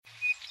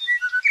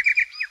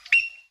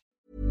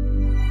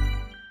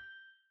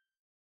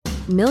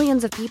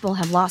Millions of people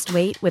have lost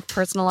weight with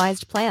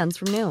personalized plans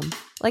from Noom.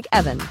 Like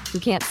Evan, who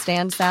can't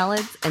stand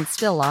salads and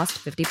still lost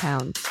 50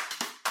 pounds.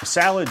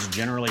 Salads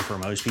generally for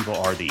most people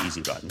are the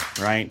easy button,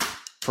 right?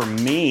 For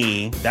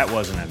me, that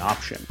wasn't an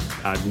option.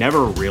 I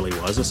never really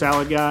was a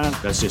salad guy.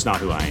 That's just not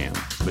who I am.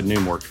 But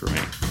Noom worked for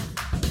me.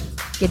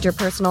 Get your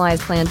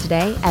personalized plan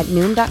today at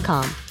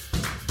Noom.com.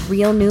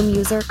 Real Noom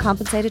user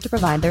compensated to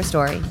provide their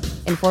story.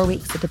 In 4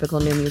 weeks, the typical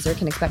Noom user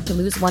can expect to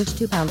lose 1 to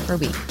 2 pounds per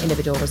week.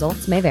 Individual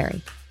results may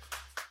vary.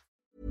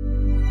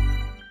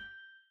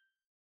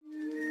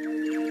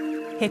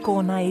 He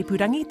kōna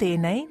ipurangi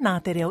tēnei nā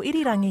te reo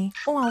irirangi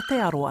o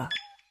Aotearoa.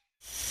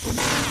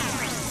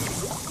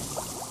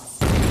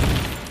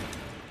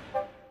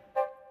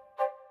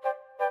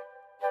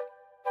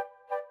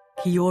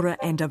 Kia ora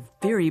and a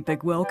very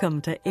big welcome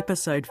to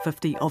episode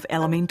 50 of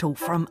Elemental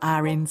from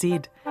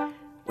RNZ.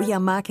 We are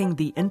marking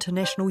the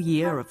International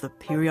Year of the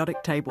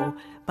Periodic Table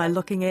by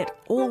looking at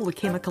all the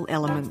chemical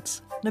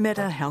elements, no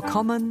matter how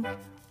common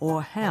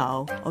or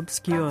how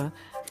obscure.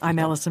 I'm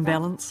Alison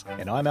Ballance.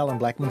 And I'm Alan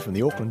Blackman from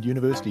the Auckland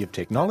University of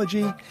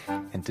Technology.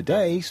 And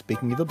today,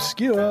 speaking of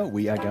obscure,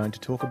 we are going to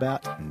talk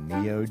about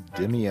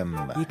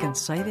neodymium. You can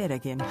say that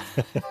again.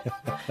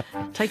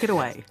 Take it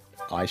away.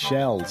 I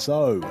shall.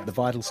 So, the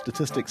vital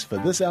statistics for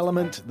this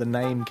element, the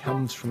name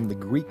comes from the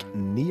Greek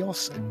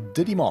neos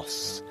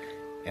didymos,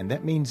 and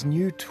that means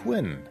new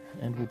twin.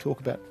 And we'll talk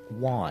about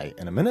why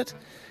in a minute.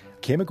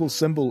 Chemical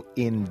symbol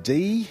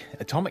Nd,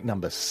 atomic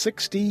number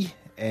 60,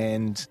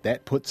 and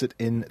that puts it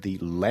in the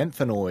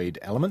lanthanoid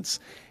elements,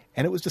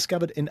 and it was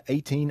discovered in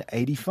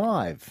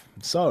 1885.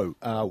 So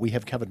we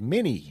have covered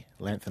many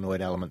lanthanoid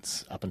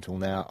elements up until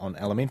now on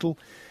Elemental,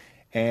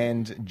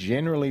 and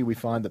generally we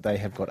find that they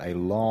have got a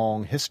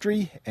long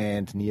history,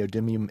 and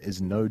neodymium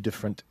is no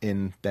different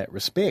in that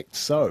respect.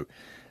 So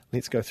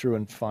let's go through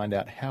and find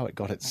out how it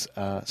got its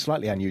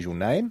slightly unusual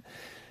name.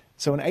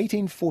 So in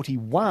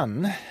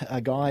 1841, a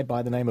guy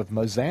by the name of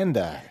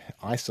Mosander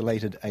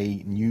isolated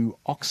a new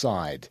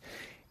oxide,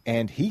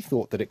 and he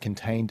thought that it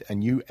contained a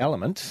new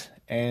element,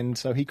 and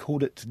so he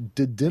called it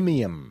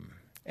didymium.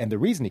 And the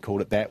reason he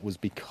called it that was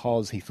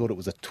because he thought it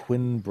was a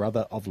twin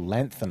brother of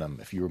lanthanum,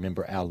 if you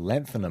remember our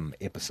lanthanum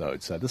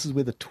episode. So this is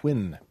where the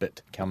twin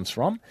bit comes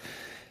from.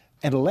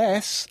 And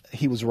alas,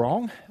 he was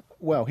wrong.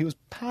 Well, he was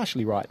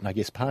partially right, and I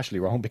guess partially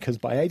wrong, because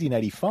by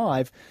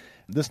 1885,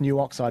 this new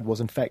oxide was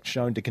in fact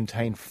shown to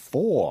contain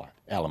 4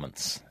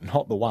 elements,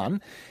 not the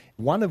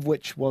one of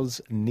which was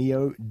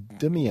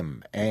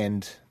neodymium,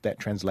 and that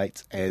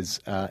translates as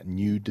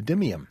new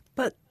didymium.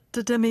 But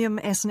didymium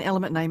as an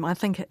element name, I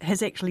think,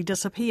 has actually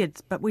disappeared,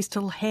 but we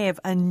still have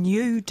a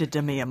new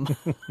didymium.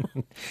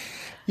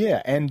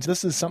 Yeah, and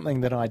this is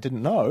something that I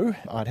didn't know,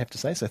 I'd have to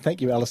say, so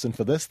thank you, Alison,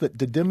 for this, that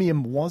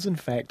didymium was in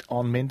fact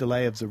on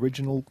Mendeleev's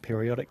original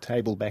periodic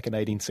table back in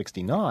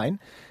 1869,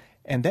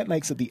 and that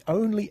makes it the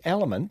only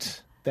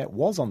element that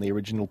was on the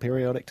original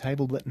periodic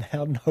table that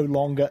now no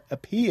longer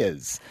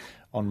appears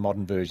on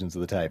modern versions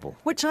of the table.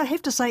 Which I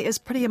have to say is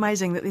pretty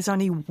amazing that there's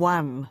only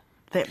one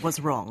that was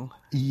wrong.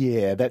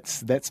 Yeah,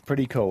 that's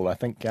pretty cool. I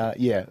think,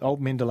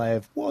 old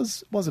Mendeleev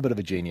was a bit of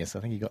a genius. I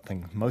think he got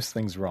most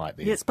things right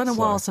there. Yeah, it's been a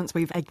while since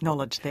we've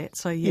acknowledged that,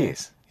 so yeah.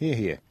 Yes,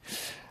 here.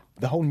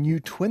 The whole new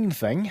twin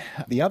thing,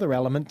 the other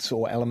elements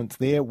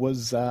there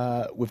was,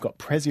 we've got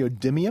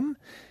praseodymium,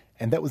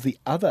 and that was the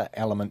other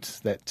element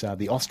that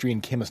the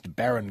Austrian chemist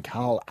Baron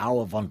Karl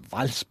Auer von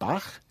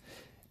Welsbach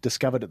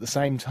discovered at the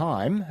same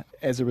time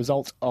as a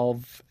result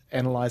of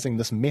analysing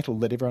this metal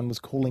that everyone was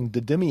calling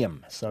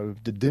didymium. So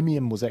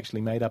didymium was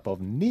actually made up of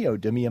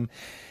neodymium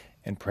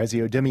and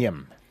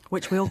praseodymium.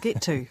 Which we'll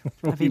get to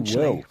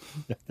eventually.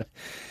 We will.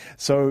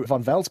 So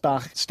von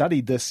Welsbach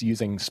studied this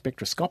using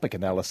spectroscopic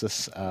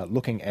analysis,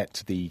 looking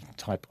at the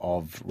type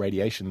of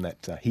radiation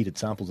that heated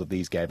samples of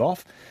these gave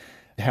off.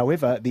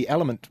 However, the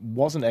element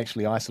wasn't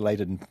actually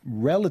isolated in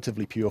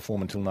relatively pure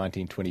form until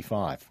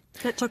 1925.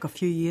 That took a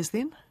few years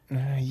then?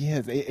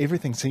 Yeah,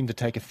 everything seemed to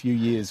take a few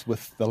years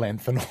with the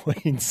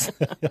lanthanoids.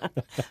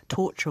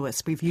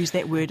 Tortuous. We've used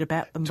that word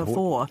about them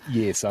before.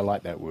 Yes, I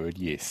like that word,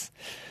 yes.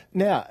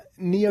 Now,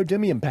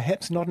 neodymium,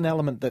 perhaps not an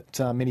element that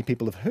many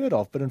people have heard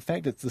of, but in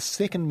fact it's the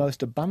second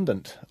most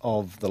abundant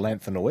of the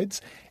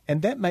lanthanoids,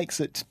 and that makes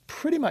it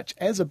pretty much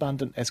as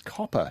abundant as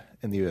copper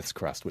in the Earth's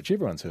crust, which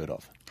everyone's heard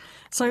of.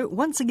 So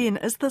once again,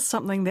 is this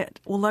something that,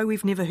 although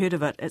we've never heard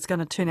of it, it's going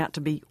to turn out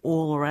to be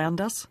all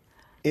around us?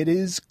 It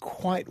is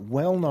quite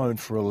well known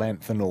for a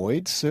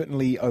lanthanoid,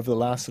 certainly over the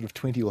last sort of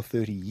 20 or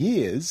 30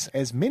 years,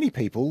 as many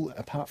people,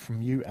 apart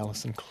from you,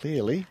 Alison,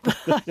 clearly.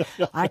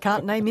 I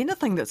can't name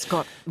anything that's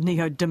got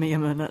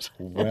neodymium in it.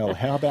 Well,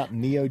 how about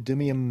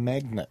neodymium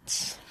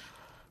magnets?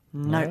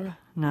 No.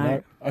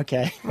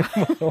 Okay.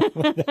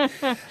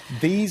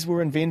 These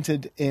were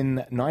invented in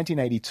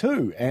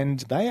 1982,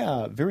 and they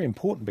are very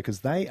important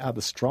because they are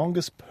the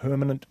strongest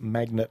permanent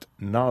magnet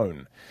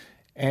known.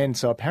 And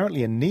so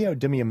apparently a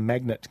neodymium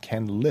magnet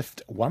can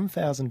lift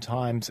 1,000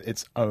 times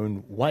its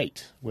own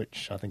weight,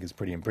 which I think is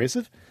pretty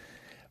impressive.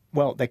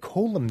 Well, they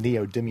call them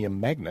neodymium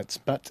magnets,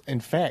 but in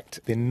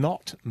fact, they're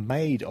not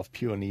made of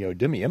pure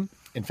neodymium.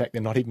 In fact,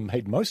 they're not even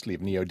made mostly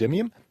of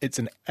neodymium. It's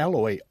an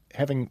alloy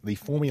having the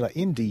formula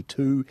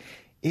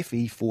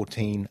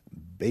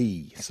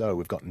Nd2Fe14b. So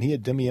we've got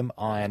neodymium,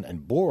 iron,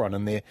 and boron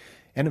in there.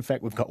 And in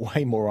fact, we've got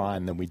way more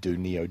iron than we do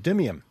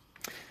neodymium.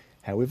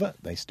 However,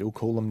 they still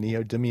call them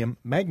neodymium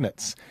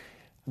magnets.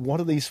 What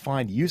do these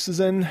find uses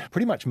in?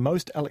 Pretty much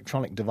most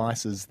electronic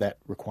devices that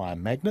require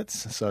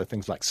magnets, so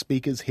things like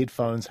speakers,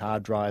 headphones,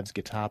 hard drives,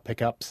 guitar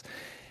pickups.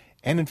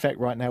 And in fact,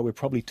 right now we're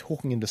probably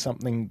talking into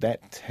something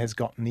that has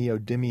got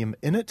neodymium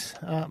in it,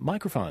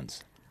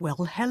 microphones.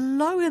 Well,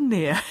 hello in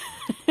there.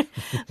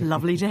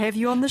 Lovely to have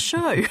you on the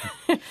show.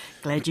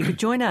 Glad you could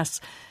join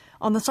us.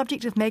 On the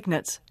subject of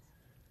magnets,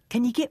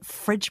 can you get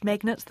fridge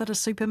magnets that are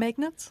super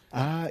magnets?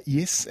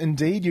 Yes,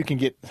 indeed. You can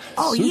get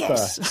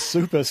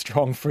super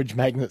strong fridge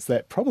magnets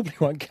that probably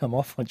won't come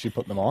off once you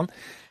put them on.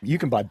 You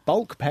can buy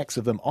bulk packs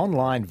of them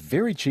online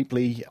very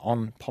cheaply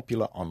on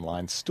popular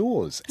online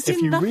stores. Is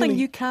there nothing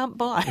you can't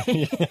buy?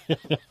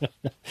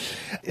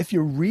 If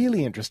you're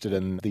really interested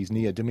in these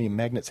neodymium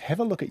magnets, have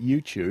a look at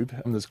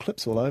YouTube. And there's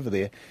clips all over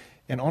there.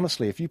 And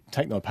honestly, if you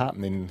take them apart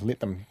and then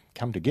let them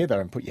come together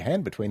and put your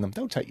hand between them,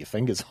 they'll take your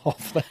fingers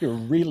off. They are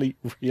really,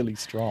 really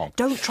strong.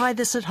 Don't try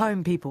this at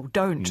home, people.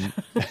 Don't.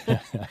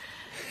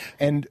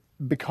 And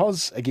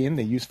because, again,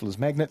 they're useful as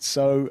magnets,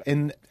 so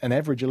in an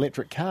average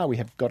electric car, we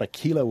have got a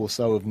kilo or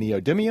so of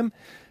neodymium.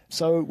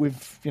 So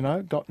we've,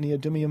 got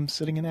neodymium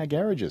sitting in our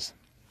garages.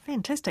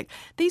 Fantastic.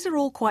 These are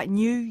all quite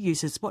new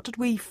uses. What did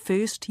we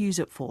first use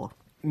it for?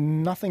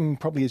 Nothing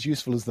probably as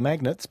useful as the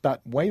magnets,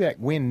 but way back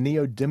when,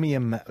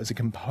 neodymium was a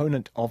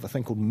component of a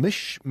thing called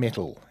mish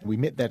metal. We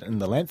met that in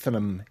the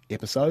lanthanum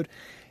episode,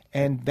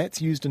 and that's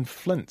used in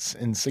flints,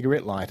 in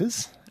cigarette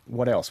lighters.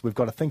 What else? We've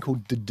got a thing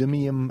called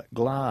didymium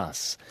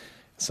glass.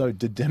 So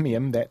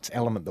didymium, that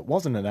element that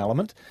wasn't an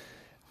element.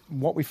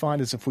 What we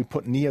find is if we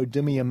put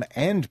neodymium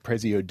and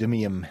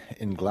praseodymium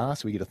in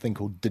glass, we get a thing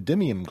called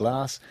didymium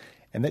glass,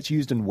 and that's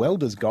used in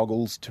welders'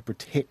 goggles to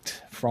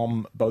protect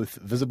from both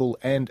visible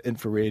and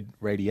infrared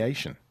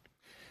radiation.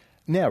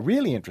 Now,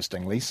 really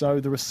interestingly,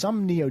 so there are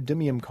some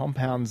neodymium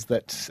compounds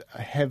that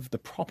have the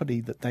property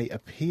that they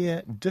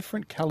appear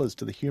different colours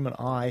to the human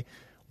eye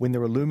when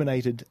they're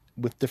illuminated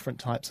with different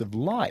types of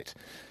light.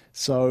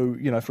 So,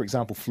 for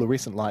example,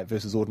 fluorescent light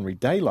versus ordinary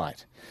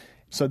daylight.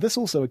 So this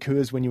also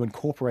occurs when you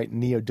incorporate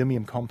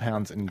neodymium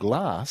compounds in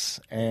glass,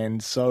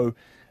 and so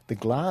the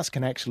glass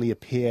can actually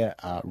appear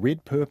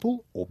red,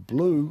 purple, or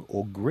blue,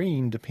 or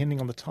green, depending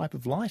on the type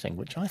of lighting,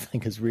 which I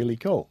think is really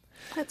cool.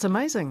 That's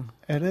amazing.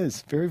 It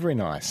is. Very, very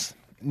nice.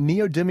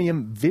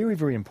 Neodymium, very,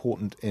 very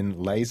important in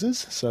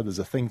lasers. So there's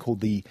a thing called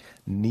the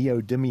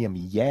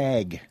neodymium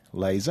YAG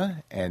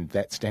laser, and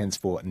that stands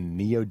for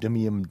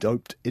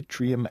neodymium-doped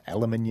yttrium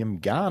aluminium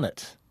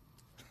garnet.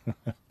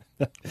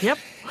 Yep.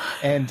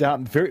 And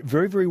very,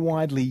 very, very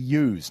widely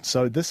used.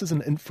 So this is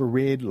an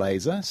infrared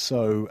laser,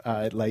 so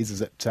it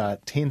lasers at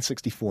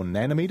 1064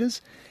 nanometers,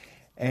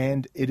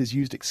 and it is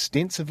used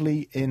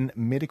extensively in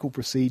medical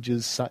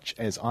procedures such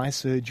as eye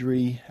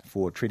surgery,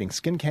 for treating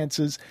skin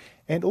cancers,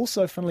 and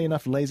also, funnily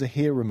enough, laser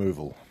hair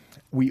removal.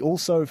 We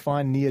also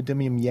find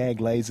neodymium YAG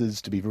lasers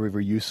to be very,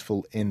 very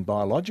useful in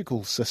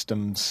biological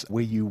systems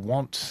where you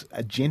want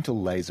a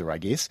gentle laser, I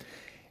guess,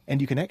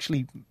 and you can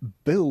actually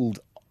build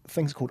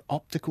things called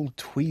optical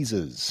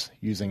tweezers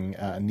using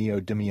a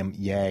neodymium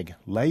YAG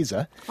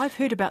laser. I've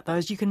heard about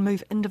those. You can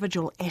move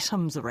individual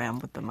atoms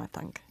around with them, I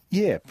think.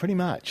 Yeah, pretty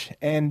much.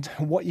 And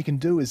what you can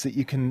do is that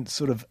you can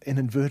sort of, in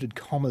inverted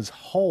commas,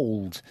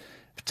 hold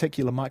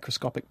particular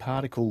microscopic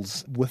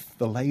particles with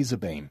the laser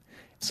beam.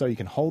 So you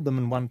can hold them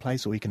in one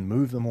place or you can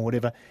move them or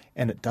whatever,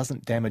 and it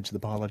doesn't damage the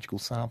biological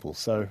sample.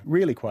 So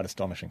really quite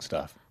astonishing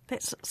stuff.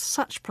 That's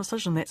such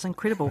precision. That's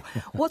incredible.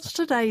 What's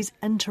today's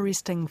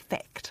interesting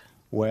fact?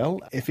 Well,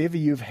 if ever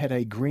you've had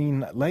a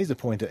green laser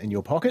pointer in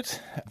your pocket,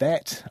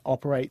 that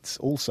operates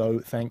also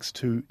thanks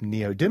to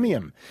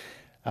neodymium.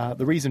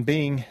 The reason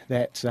being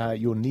that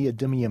your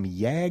neodymium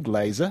YAG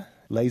laser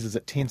lasers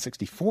at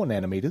 1064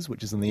 nanometers,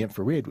 which is in the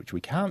infrared, which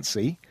we can't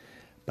see.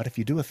 But if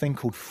you do a thing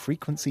called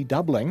frequency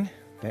doubling,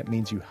 that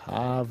means you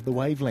halve the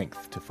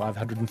wavelength to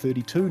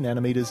 532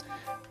 nanometers,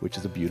 which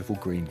is a beautiful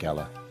green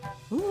colour.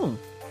 Ooh,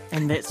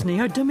 and that's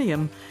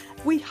neodymium.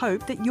 We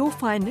hope that you're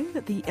finding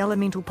that the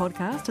Elemental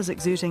podcast is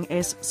exerting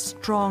as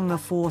strong a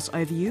force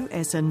over you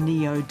as a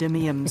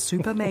neodymium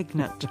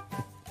supermagnet.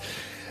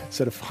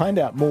 So to find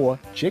out more,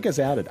 check us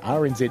out at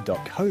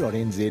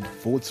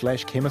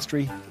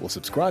rnz.co.nz/chemistry or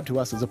subscribe to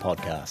us as a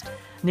podcast.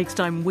 Next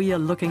time we are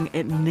looking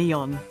at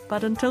neon.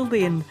 But until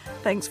then,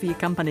 thanks for your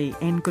company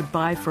and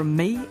goodbye from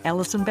me,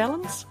 Alison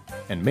Ballance.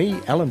 And me,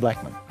 Alan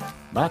Blackman.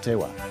 Mā te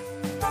wā.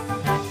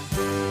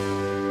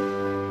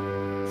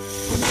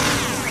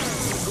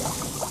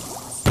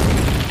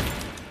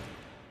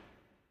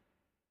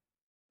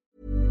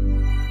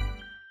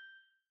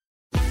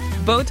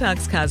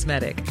 Botox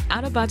Cosmetic,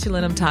 out of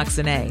botulinum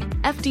toxin A,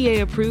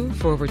 FDA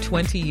approved for over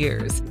 20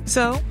 years.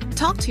 So,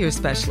 talk to your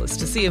specialist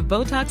to see if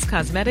Botox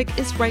Cosmetic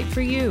is right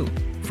for you.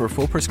 For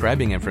full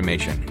prescribing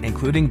information,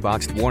 including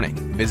boxed warning,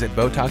 visit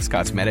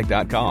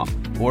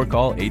BotoxCosmetic.com or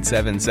call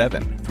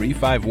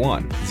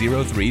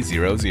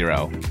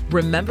 877-351-0300.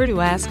 Remember to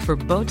ask for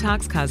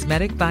Botox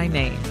Cosmetic by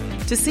name.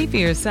 To see for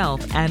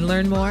yourself and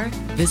learn more,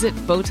 visit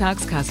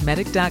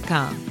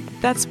BotoxCosmetic.com.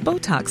 That's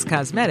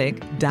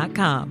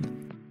BotoxCosmetic.com.